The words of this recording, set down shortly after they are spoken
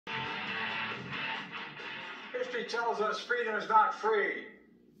History tells us freedom is not free.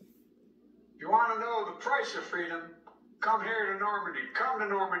 If you want to know the price of freedom, come here to Normandy. Come to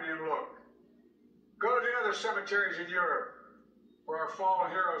Normandy and look. Go to the other cemeteries in Europe where our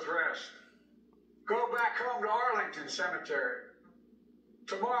fallen heroes rest. Go back home to Arlington Cemetery.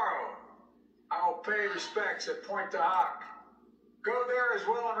 Tomorrow, I will pay respects at Pointe du Hoc. Go there as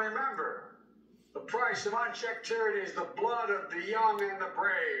well and remember, the price of unchecked tyranny is the blood of the young and the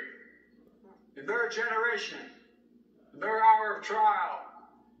brave. In their generation, in their hour of trial,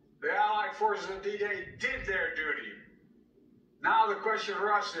 the Allied forces of D-Day did their duty. Now the question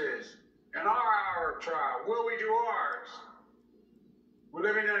for us is, in our hour of trial, will we do ours? We're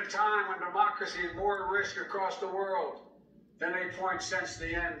living in a time when democracy is more at risk across the world than any point since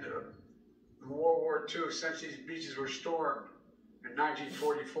the end of World War II, since these beaches were stormed in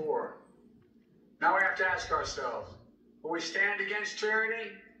 1944. Now we have to ask ourselves, will we stand against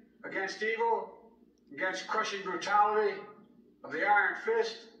tyranny, against evil, against crushing brutality of the iron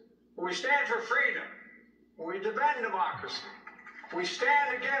fist? Will we stand for freedom? Will we defend democracy? Will we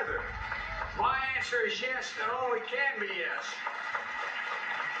stand together? My answer is yes, and only can be yes.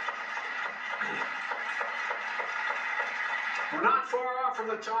 We're not far off from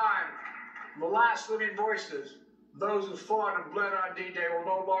the time the last living voices, those who fought and bled on D-Day, will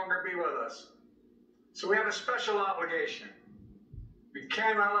no longer be with us. So we have a special obligation. We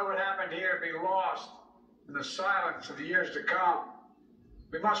cannot let what happened here be lost in the silence of the years to come.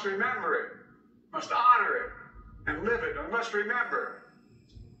 We must remember it, must honor it, and live it. And we must remember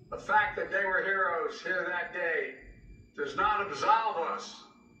the fact that they were heroes here that day does not absolve us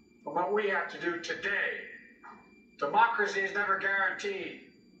from what we have to do today. Democracy is never guaranteed.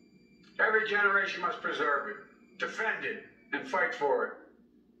 Every generation must preserve it, defend it, and fight for it.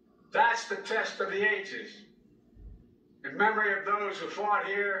 That's the test of the ages. In memory of those who fought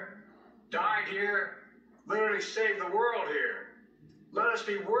here, died here, literally saved the world here, let us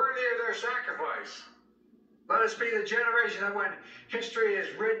be worthy of their sacrifice. Let us be the generation that when history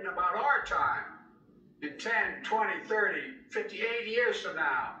is written about our time, in 10, 20, 30, 50, 80 years from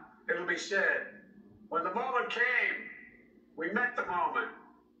now, it'll be said, when the moment came, we met the moment.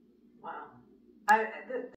 Wow.